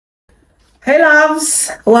Hey loves,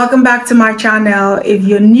 welcome back to my channel. If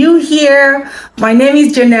you're new here, my name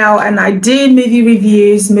is Janelle and I do movie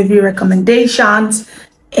reviews, movie recommendations,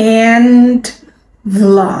 and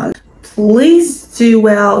vlogs. Please do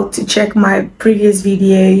well to check my previous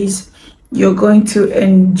videos. You're going to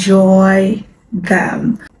enjoy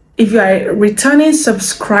them. If you are a returning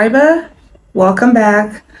subscriber, welcome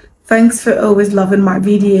back. Thanks for always loving my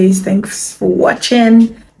videos. Thanks for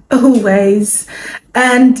watching always.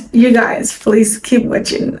 And you guys, please keep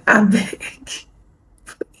watching. I beg.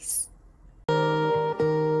 Please.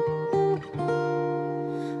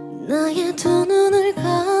 나의 두 눈을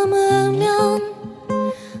감으면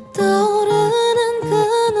떠오르는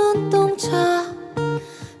그 눈동자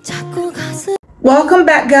자꾸 가슴. Welcome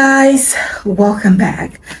back, guys. Welcome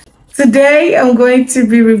back. Today I'm going to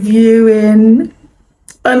be reviewing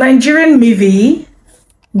a Nigerian movie,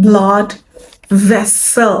 Blood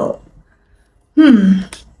Vessel.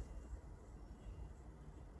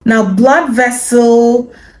 Now, Blood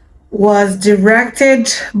Vessel was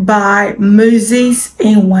directed by Moses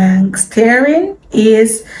Inwang. Starring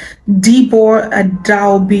is Deborah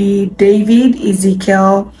Adobe, David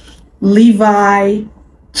Ezekiel, Levi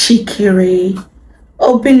Chikere,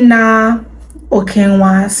 Obinna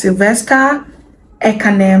Okenwa, Sylvester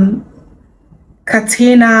Ekanem,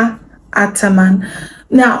 Katina Ataman.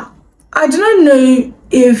 Now, I do not know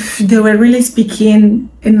if they were really speaking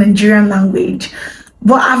in Nigerian language,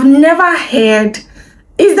 but I've never heard.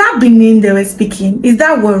 Is that Benin they were speaking? Is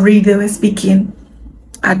that Warri they were speaking?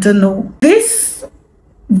 I don't know. This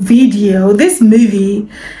video, this movie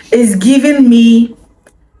is giving me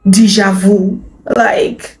deja vu,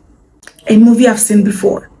 like a movie I've seen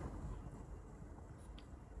before.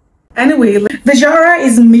 Anyway, the genre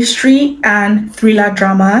is mystery and thriller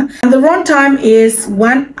drama, and the runtime is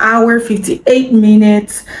 1 hour 58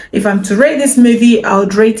 minutes. If I'm to rate this movie, I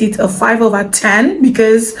would rate it a 5/10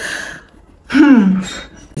 because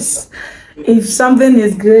if something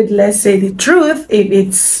is good, let's say the truth. If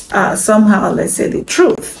it's somehow, let's say the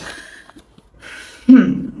truth.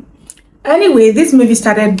 Anyway, this movie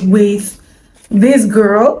started with this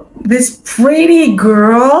girl, this pretty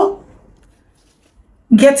girl,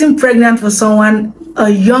 getting pregnant for someone, a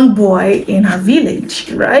young boy in her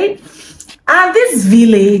village, right? And this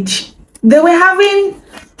village, they were having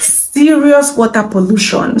serious water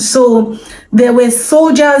pollution. So there were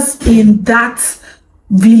soldiers in that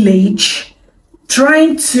village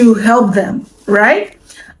trying to help them, right?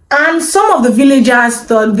 And some of the villagers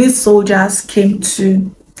thought these soldiers came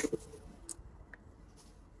to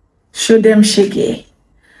show them shege.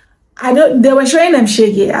 They were showing them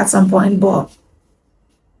shege at some point, but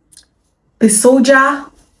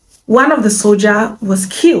one of the soldiers was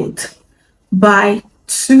killed by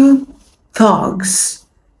two thugs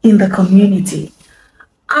in the community.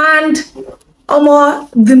 And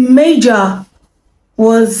the major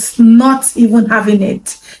was not even having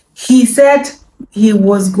it. He said he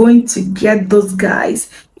was going to get those guys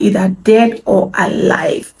either dead or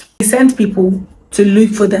alive. He sent people to look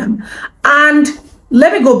for them. And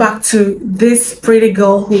let me go back to this pretty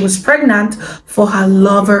girl who was pregnant for her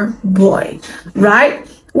lover boy, right?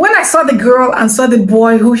 When I saw the girl and saw the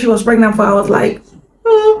boy who she was pregnant for, I was like,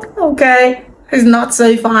 okay, it's not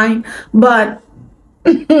so fine. But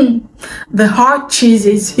the heart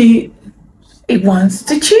chooses who it wants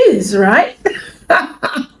to choose, right?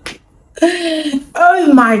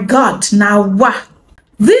 Oh my God, now what?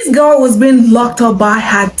 This girl was being locked up by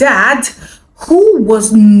her dad, who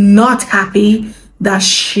was not happy that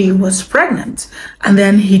she was pregnant. And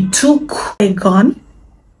then he took a gun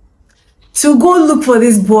to go look for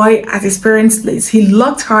this boy at his parents' place. He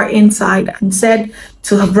locked her inside and said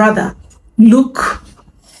to her brother, look,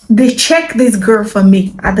 they checked this girl for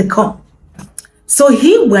me at the com. So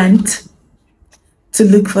he went to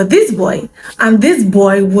look for this boy, and this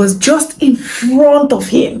boy was just in front of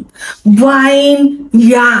him buying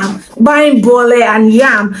bole and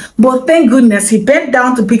yam. But thank goodness he bent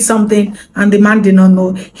down to pick something and the man did not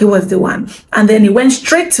know he was the one. And then he went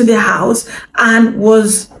straight to the house and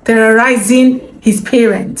was terrorizing his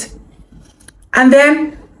parents. And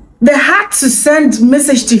then they had to send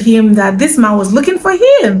message to him that this man was looking for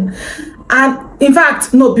him. And in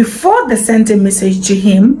fact, no, before they sent a message to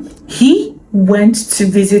him, he went to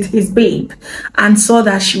visit his babe and saw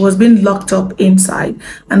that she was being locked up inside.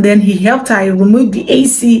 And then he helped her, he removed the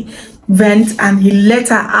AC vent and he let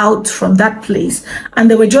her out from that place.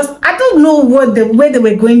 And they were just, I don't know where they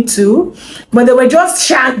were going to, but they were just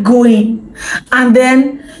sharp going. And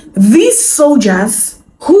then these soldiers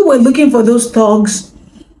who were looking for those thugs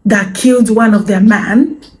that killed one of their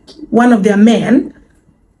men,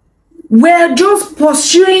 were just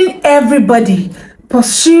pursuing everybody,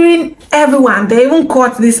 pursuing everyone. They even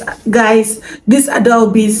caught this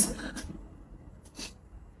Adelbi's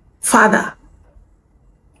father.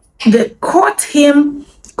 They caught him,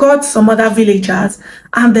 caught some other villagers,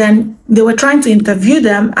 and then they were trying to interview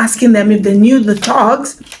them, asking them if they knew the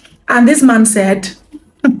thugs. And this man said,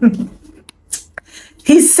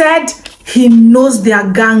 he said he knows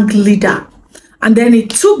their gang leader. And then he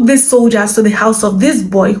took these soldiers to the house of this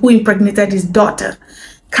boy who impregnated his daughter.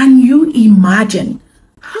 Can you imagine?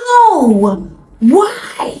 How?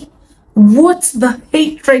 Why? What's the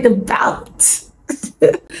hatred about?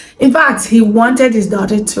 In fact, he wanted his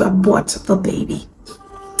daughter to abort the baby.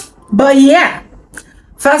 But yeah,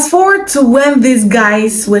 fast forward to when these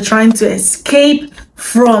guys were trying to escape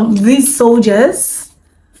from these soldiers.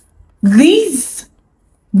 These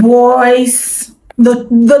boys,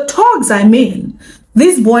 the thugs, I mean,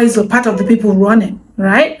 these boys were part of the people running,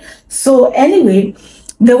 right? So anyway,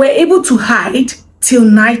 they were able to hide till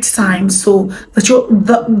night time. So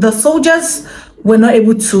the soldiers were not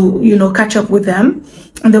able to, catch up with them,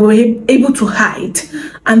 and they were able to hide.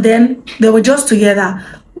 And then they were just together.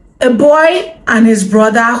 A boy and his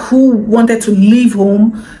brother who wanted to leave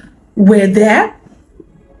home were there.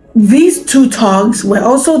 These two thugs were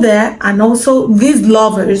also there, and also these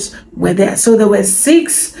lovers were there. So there were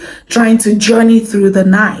 6 trying to journey through the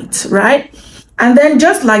night, right? And then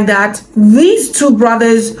just like that, these 2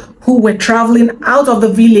 brothers who were traveling out of the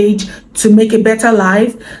village to make a better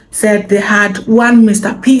life said they had one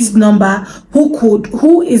Mr. P's number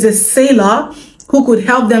who is a sailor who could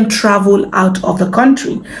help them travel out of the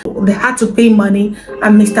country. They had to pay money,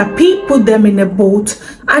 and Mr. P put them in a boat,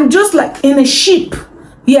 and just like in a ship.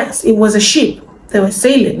 Yes, it was a ship. They were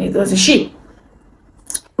sailing. It was a ship,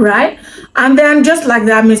 right? And then just like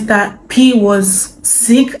that, Mr. P was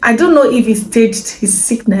sick. I don't know if he staged his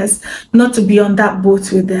sickness not to be on that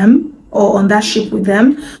boat with them or on that ship with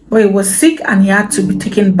them, but he was sick and he had to be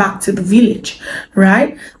taken back to the village,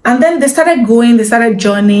 right? And then they started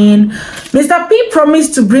journeying. Mr. P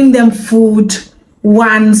promised to bring them food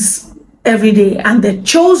once every day, and they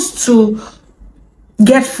chose to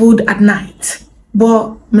get food at night.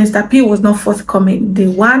 But Mr. P was not forthcoming. Day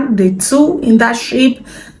 1, day 2 in that ship,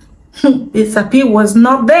 Mr. P was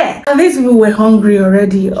not there. And these people were hungry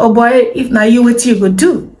already. Oh boy, if now you, what you would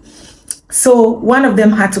do? So one of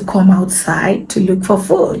them had to come outside to look for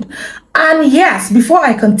food. And yes, before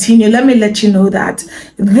I continue, let me let you know that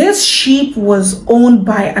this ship was owned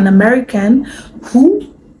by an American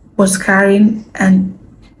who was carrying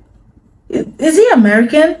is he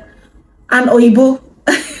American? An Oibo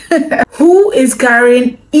who is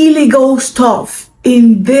carrying illegal stuff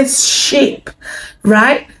in this ship,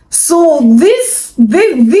 right? So these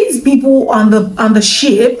people on the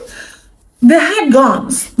ship, they had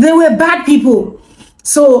guns. They were bad people.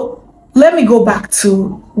 So let me go back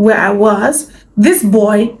to where I was. This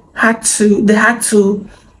boy they had to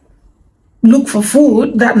look for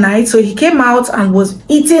food that night. So he came out and was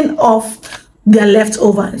eating off their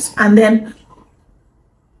leftovers. And then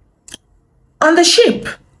on the ship,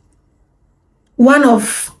 one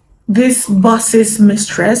of this boss's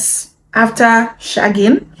mistress, after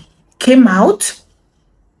shagging, came out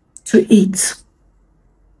to eat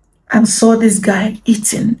and saw this guy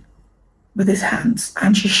eating with his hands,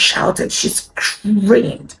 and she shouted, she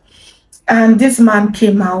screamed. And this man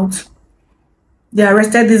came out. They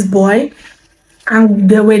arrested this boy, and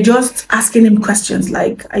they were just asking him questions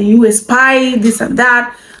like, are you a spy, this and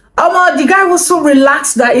that. The guy was so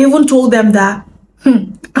relaxed that he even told them that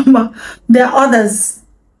there are others.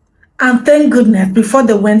 And thank goodness, before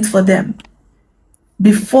they went for them,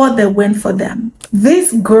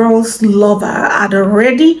 this girl's lover had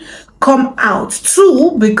already come out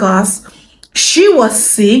too, because she was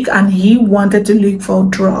sick and he wanted to look for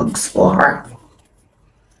drugs for her.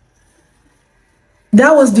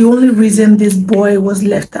 That was the only reason this boy was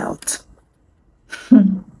left out.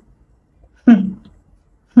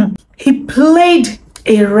 He played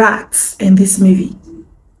a rat in this movie.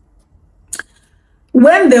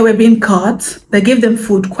 When they were being caught, they gave them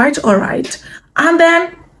food quite all right. And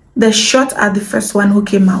then they shot at the first one who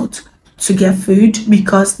came out to get food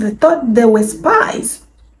because they thought they were spies.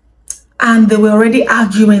 And they were already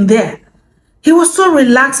arguing there. He was so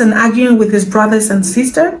relaxed and arguing with his brothers and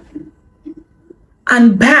sister.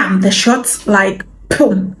 And bam, the shot like,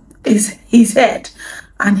 boom, is his head.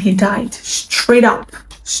 And he died straight up.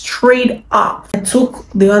 I took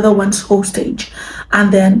the other one's hostage.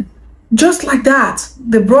 And then just like that,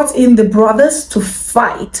 they brought in the brothers to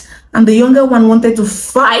fight. And the younger one wanted to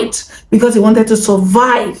fight because he wanted to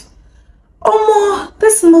survive.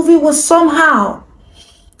 This movie was somehow.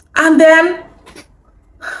 And then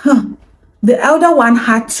the elder one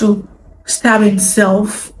had to stab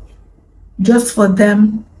himself just for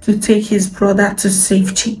them to take his brother to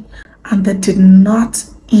safety. And they did not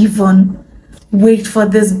even wait for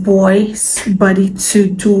this boy's body to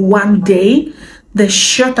do one day. They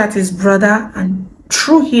shot at his brother and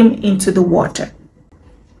threw him into the water.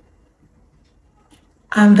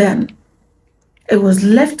 And then it was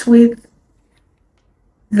left with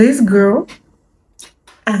this girl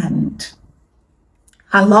and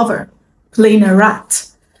her lover playing a rat.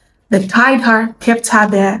 They tied her, kept her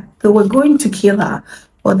there. They were going to kill her,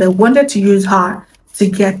 but they wanted to use her to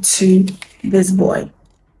get to this boy.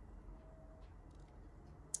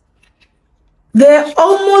 They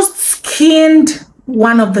almost skinned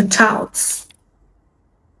one of the childs,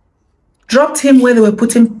 dropped him where they were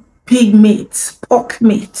putting pig meat, pork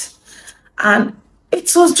meat, and it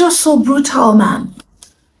was just so brutal, man.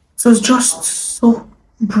 It was just so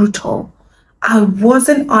brutal. I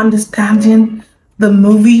wasn't understanding the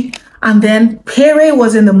movie. And then Pere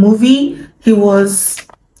was in the movie. He was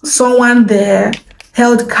someone there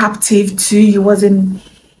held captive too. He was in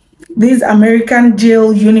these American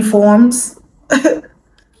jail uniforms.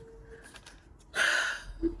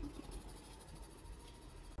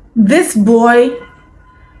 This boy's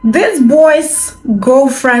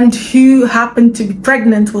girlfriend, who happened to be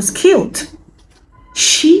pregnant, was killed.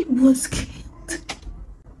 She was killed.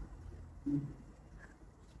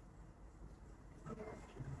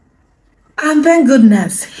 And thank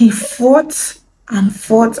goodness he fought and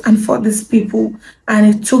fought and fought these people,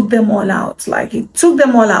 and he took them all out. Like, he took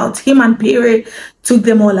them all out. Him and Pere took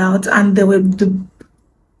them all out, and they were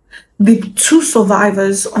the two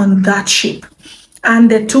survivors on that ship.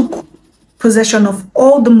 And they took possession of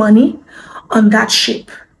all the money on that ship.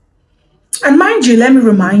 And mind you, let me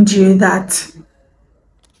remind you that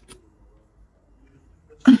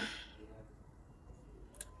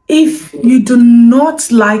if you do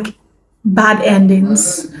not like bad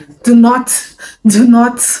endings, do not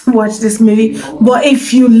watch this movie. But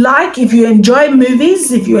if you enjoy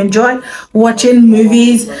movies, if you enjoy watching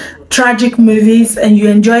movies, tragic movies, and you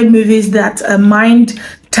enjoy movies that are mind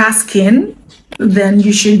tasking, then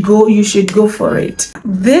you should go for it.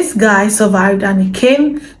 This guy survived, and he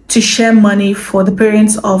came to share money for the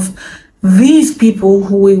parents of these people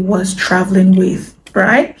who he was traveling with,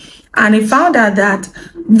 right? And he found out that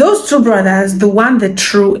those two brothers, the one that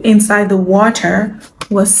threw inside the water,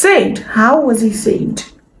 was saved. How was he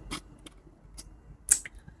saved?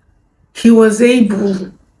 He was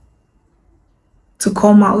able to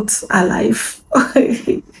come out alive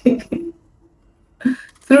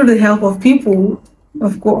through the help of people,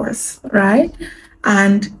 of course, right?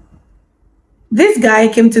 And this guy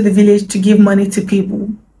came to the village to give money to people,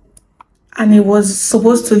 and he was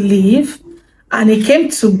supposed to leave. And he came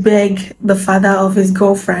to beg the father of his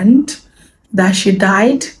girlfriend that she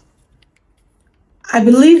died. I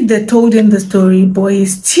believe they told him the story, but he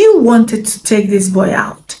still wanted to take this boy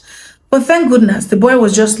out. But thank goodness, the boy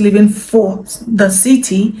was just leaving for the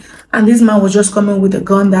city, and this man was just coming with a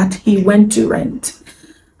gun that he went to rent.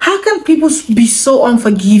 How can people be so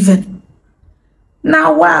unforgiving?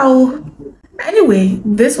 Now, wow. Anyway,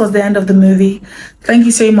 this was the end of the movie. Thank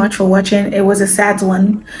you so much for watching. It was a sad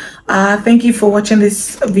one. Thank you for watching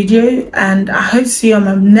this video, and I hope to see you on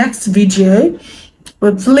my next video.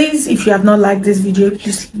 But please, if you have not liked this video,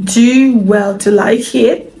 please do well to like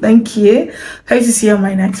it. Thank you. Hope to see you on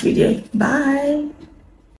my next video. Bye.